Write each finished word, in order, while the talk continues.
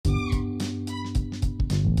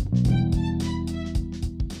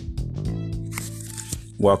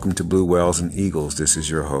Welcome to Blue Whales and Eagles. This is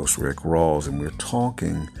your host, Rick Rawls, and we're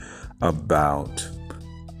talking about,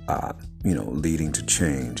 leading to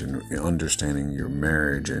change and understanding your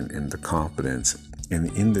marriage and the confidence.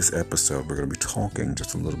 And in this episode, we're going to be talking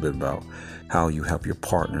just a little bit about how you help your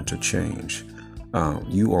partner to change.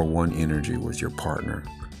 You are one energy with your partner.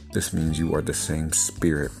 This means you are the same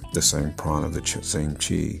spirit, the same prana, the same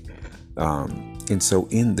chi. And so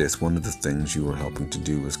in this, one of the things you are helping to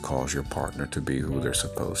do is cause your partner to be who they're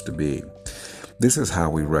supposed to be. This is how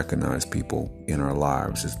we recognize people in our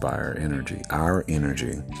lives, is by our energy. Our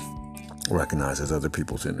energy recognizes other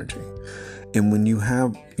people's energy. And when you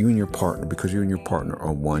and your partner, because you and your partner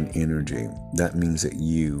are one energy, that means that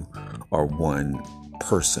you are one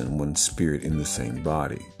person, one spirit in the same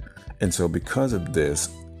body. And so because of this,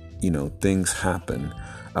 things happen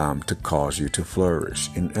to cause you to flourish.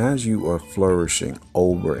 And as you are flourishing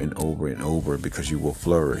over and over and over, because you will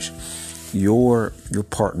flourish, your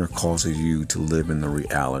partner causes you to live in the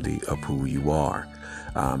reality of who you are,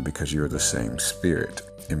 because you're the same spirit.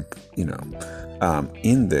 And,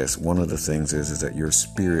 in this, one of the things is that your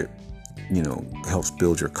spirit, helps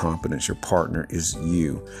build your confidence. Your partner is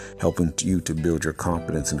you, helping you to build your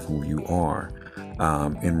confidence in who you are.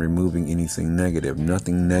 And removing anything negative.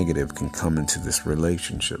 Nothing negative can come into this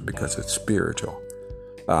relationship because it's spiritual.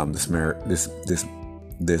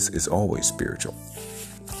 This is always spiritual.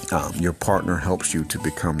 Your partner helps you to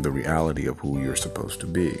become the reality of who you're supposed to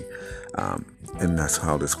be, and that's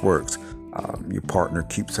how this works. Your partner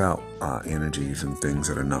keeps out energies and things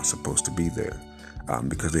that are not supposed to be there,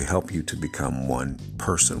 because they help you to become one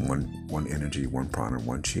person, one energy, one prana,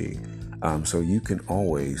 one chi. So you can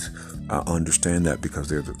always understand that, because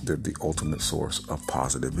they're the ultimate source of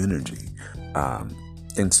positive energy.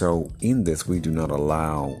 And so in this, we do not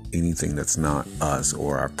allow anything that's not us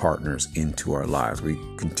or our partners into our lives. We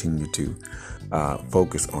continue to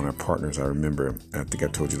focus on our partners. I remember, I think I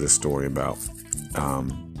told you this story about, I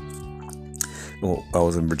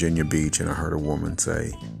was in Virginia Beach and I heard a woman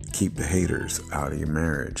say, keep the haters out of your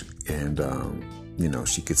marriage. And,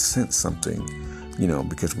 she could sense something,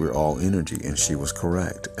 because we're all energy, and she was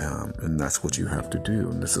correct. And that's what you have to do.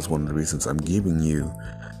 And this is one of the reasons I'm giving you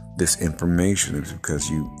this information, is because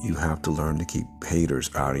you have to learn to keep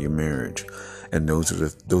haters out of your marriage. And those are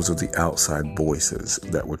the outside voices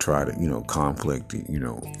that will try to, conflict,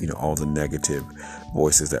 all the negative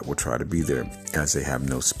voices that will try to be there, as they have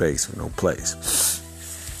no space or no place.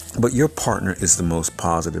 But your partner is the most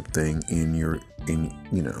positive thing in your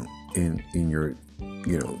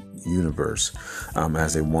universe,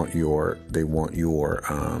 as they want your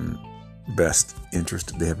best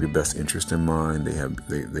interest. They have your best interest in mind.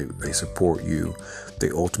 They support you.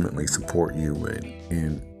 They ultimately support you,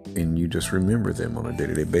 and you just remember them on a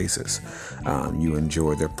day-to-day basis. You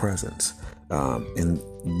enjoy their presence, and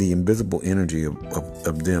the invisible energy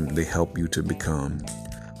of them. They help you to become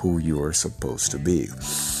who you are supposed to be.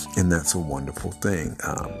 And that's a wonderful thing.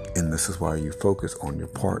 And this is why you focus on your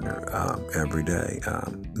partner every day.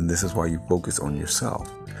 And this is why you focus on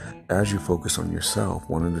yourself. As you focus on yourself,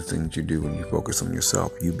 one of the things you do when you focus on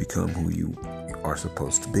yourself, you become who you are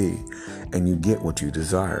supposed to be. And you get what you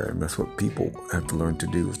desire. And that's what people have to learn to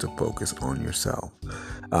do, is to focus on yourself.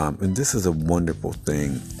 And this is a wonderful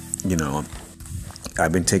thing.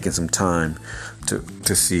 I've been taking some time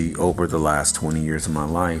to see over the last 20 years of my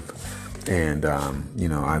life. And,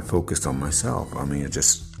 I focused on myself. I mean,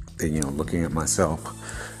 looking at myself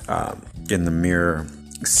in the mirror,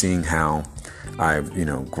 seeing how I've,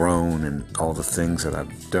 grown, and all the things that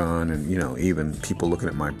I've done. And, even people looking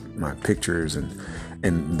at my pictures and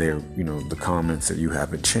they're, the comments that you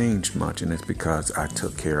haven't changed much. And it's because I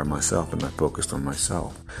took care of myself and I focused on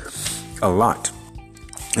myself a lot.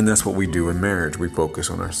 And that's what we do in marriage. We focus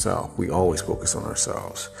on ourselves. We always focus on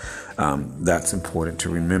ourselves. That's important to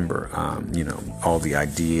remember. All the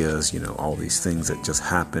ideas, all these things that just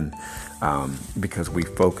happen because we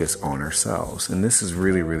focus on ourselves. And this is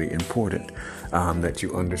really, really important, that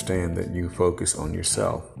you understand that you focus on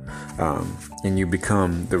yourself, and you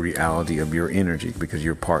become the reality of your energy, because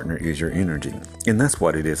your partner is your energy. And that's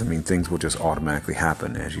what it is. I mean, things will just automatically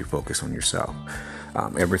happen as you focus on yourself.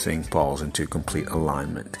 Everything falls into complete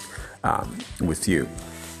alignment with you.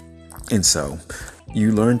 And so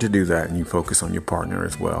you learn to do that, and you focus on your partner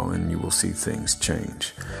as well, and you will see things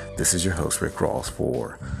change. This is your host, Rick Rawls,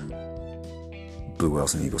 for Blue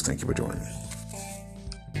Whales and Eagles. Thank you for joining me.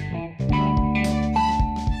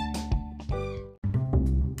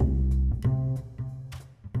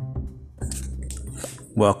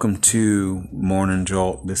 Welcome to Morning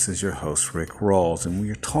Jolt. This is your host, Rick Rawls, and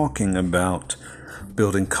we are talking about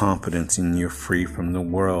building confidence in you're free from the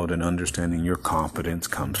world and understanding your confidence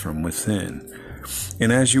comes from within.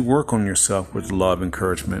 And as you work on yourself with love,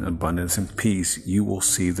 encouragement, abundance, and peace, you will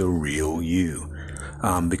see the real you.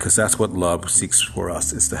 Because that's what love seeks for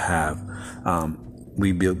us, is to have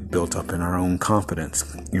we built up in our own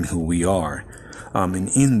confidence in who we are. And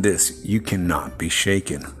in this, you cannot be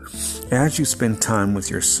shaken. As you spend time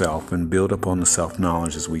with yourself and build upon the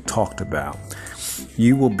self-knowledge as we talked about,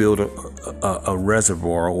 you will build a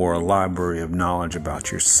reservoir or a library of knowledge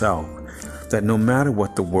about yourself that no matter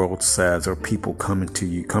what the world says or people coming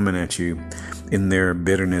at you in their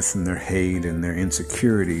bitterness and their hate and their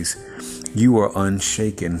insecurities, you are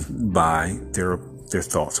unshaken by their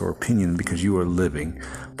thoughts or opinion because you are living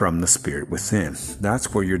from the spirit within.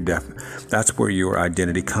 That's where your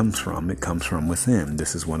identity comes from. It comes from within.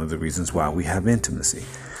 This is one of the reasons why we have intimacy.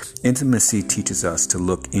 Intimacy teaches us to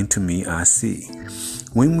look into me, I see.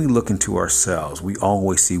 When we look into ourselves, we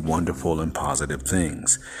always see wonderful and positive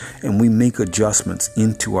things, and we make adjustments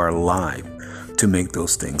into our life to make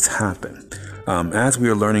those things happen. As we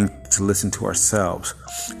are learning to listen to ourselves,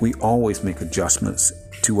 we always make adjustments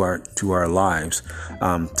to our lives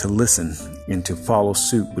to listen and to follow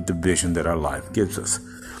suit with the vision that our life gives us.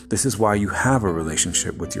 This is why you have a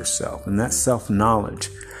relationship with yourself, and that self-knowledge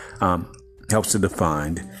helps to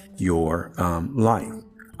define your life.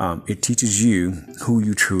 It teaches you who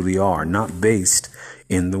you truly are, not based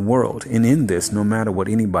in the world. And in this, no matter what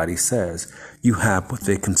anybody says, you have what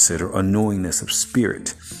they consider a knowingness of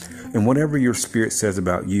spirit. And whatever your spirit says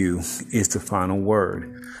about you is the final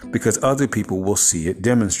word, because other people will see it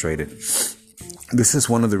demonstrated. This is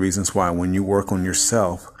one of the reasons why when you work on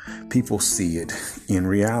yourself, people see it in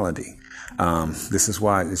reality. This is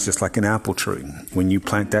why it's just like an apple tree. When you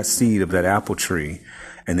plant that seed of that apple tree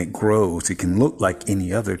and it grows, it can look like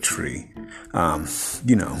any other tree,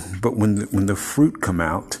 but when the fruit come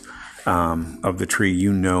out of the tree,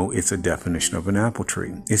 it's a definition of an apple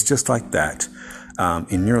tree. It's just like that.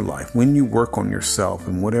 In your life, when you work on yourself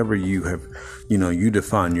and whatever you have, you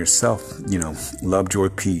define yourself, love, joy,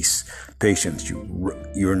 peace, patience,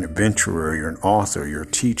 you're an adventurer, you're an author, you're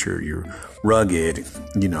a teacher, you're rugged,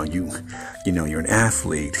 you're an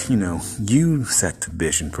athlete, you set the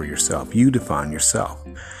vision for yourself. You define yourself.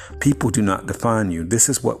 People do not define you. This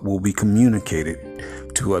is what will be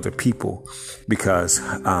communicated to other people because,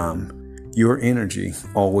 your energy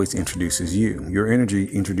always introduces you. Your energy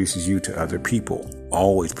introduces you to other people,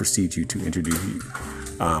 always precedes you to introduce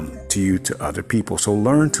you to other people. So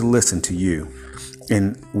learn to listen to you.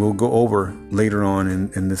 And we'll go over later on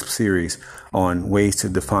in this series on ways to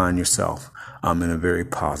define yourself in a very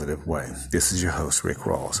positive way. This is your host, Rick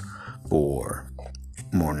Rawls, for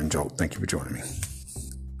Morning Jolt. Thank you for joining me.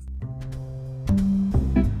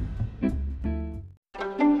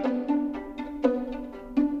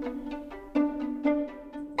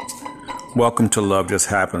 Welcome to Love Just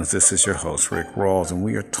Happens. This is your host, Rick Rawls, and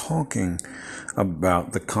we are talking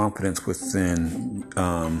about the confidence within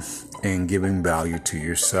and giving value to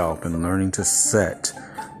yourself and learning to set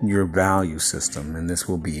your value system, and this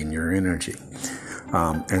will be in your energy.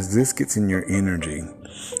 As this gets in your energy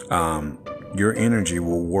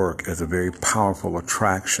will work as a very powerful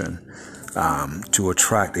attraction to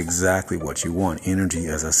attract exactly what you want. Energy,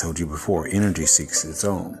 as I told you before, energy seeks its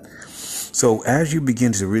own. So as you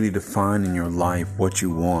begin to really define in your life what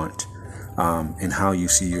you want and how you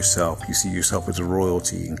see yourself as a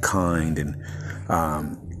royalty and kind and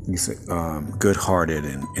good-hearted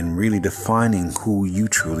and really defining who you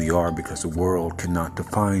truly are, because the world cannot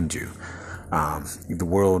define you. The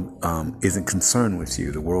world isn't concerned with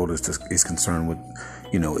you. The world is concerned with,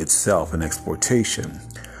 itself and exploitation.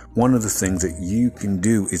 One of the things that you can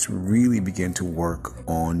do is really begin to work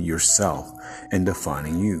on yourself and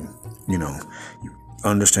defining you.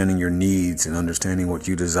 Understanding your needs and understanding what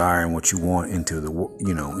you desire and what you want into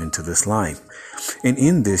this life. And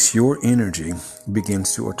in this, your energy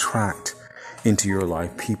begins to attract into your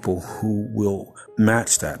life people who will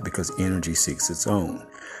match that, because energy seeks its own.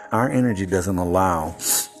 Our energy doesn't allow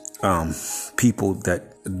people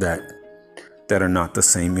that are not the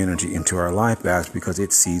same energy into our life. That's because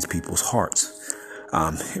it sees people's hearts.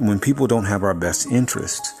 When people don't have our best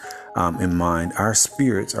interests in mind, our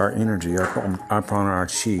spirits, our energy, our prana, our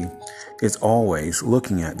chi is always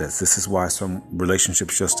looking at this. This is why some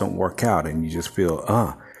relationships just don't work out and you just feel,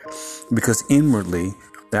 because inwardly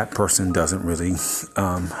that person doesn't really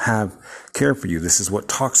have care for you. This is what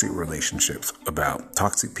toxic relationships about.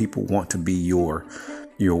 Toxic people want to be your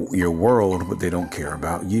world, but they don't care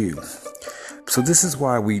about you. So this is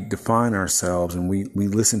why we define ourselves and we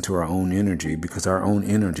listen to our own energy, because our own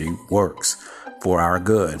energy works for our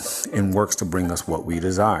good and works to bring us what we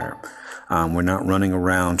desire. We're not running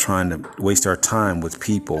around trying to waste our time with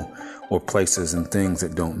people or places and things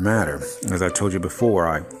that don't matter. As I told you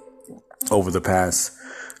before, over the past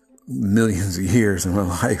millions of years in my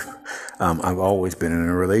life, I've always been in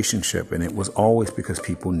a relationship, and it was always because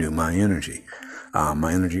people knew my energy.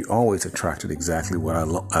 My energy always attracted exactly what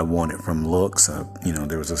I wanted from looks.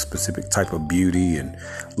 There was a specific type of beauty and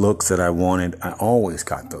looks that I wanted. I always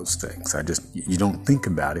got those things. You don't think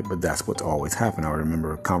about it, but that's what's always happened. I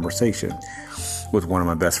remember a conversation with one of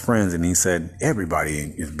my best friends, and he said,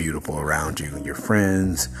 everybody is beautiful around you. Your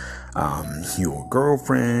friends, your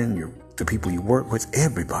girlfriend, the people you work with,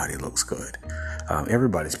 everybody looks good.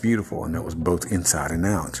 Everybody's beautiful. And that was both inside and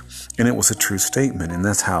out. And it was a true statement. And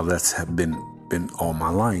that's how that's have been all my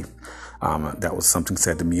life. That was something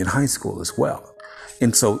said to me in high school as well.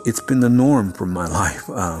 And so it's been the norm for my life,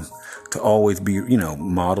 to always be,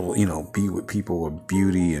 model, be with people with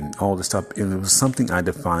beauty and all this stuff. And it was something I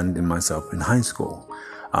defined in myself in high school,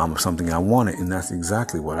 something I wanted. And that's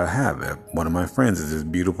exactly what I have. One of my friends is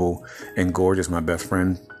just beautiful and gorgeous. My best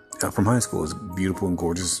friend from high school is beautiful and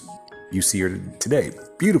gorgeous. You see her today.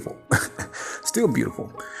 Beautiful. Still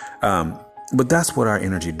beautiful. But that's what our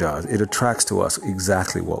energy does. It attracts to us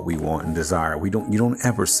exactly what we want and desire. You don't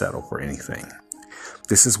ever settle for anything.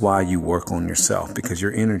 This is why you work on yourself, because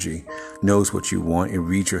your energy knows what you want. It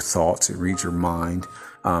reads your thoughts. It reads your mind.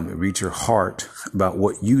 It reads your heart about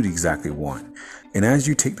what you'd exactly want. And as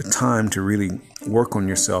you take the time to really work on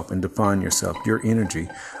yourself and define yourself, your energy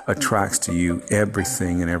attracts to you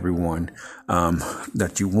everything and everyone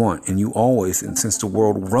that you want. And you always, and since the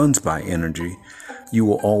world runs by energy, you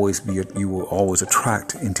will always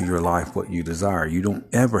attract into your life what you desire. You don't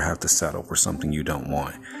ever have to settle for something you don't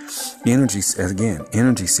want. Energy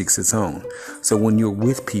seeks its own. So when you're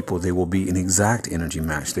with people, there will be an exact energy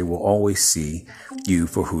match. They will always see you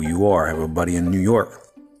for who you are. I have a buddy in New York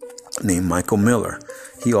named Michael Miller.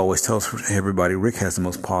 He always tells everybody Rick has the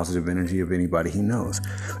most positive energy of anybody he knows.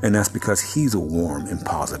 And that's because he's a warm and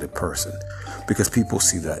positive person. Because people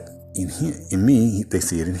see that in me, they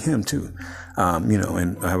see it in him too.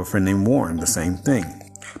 And I have a friend named Warren, the same thing.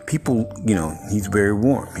 People, he's very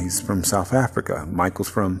warm. He's from South Africa. Michael's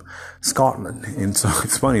from Scotland. And so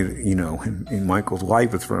it's funny, and Michael's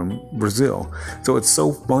wife is from Brazil. So it's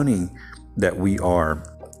so funny that we are,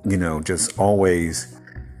 just always,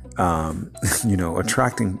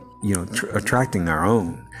 attracting our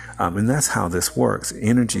own. And that's how this works.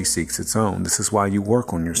 Energy seeks its own. This is why you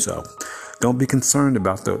work on yourself. Don't be concerned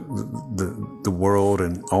about the world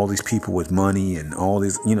and all these people with money and all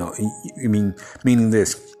these, meaning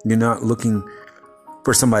this, you're not looking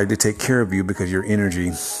for somebody to take care of you because your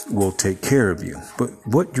energy will take care of you. But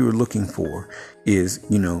what you're looking for is,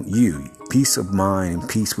 you. Peace of mind and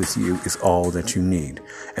peace with you is all that you need.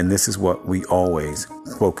 And this is what we always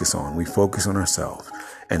focus on. We focus on ourselves,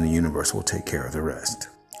 and the universe will take care of the rest.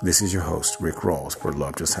 This is your host, Rick Rawls, for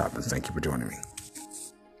Love Just Happens. Thank you for joining me.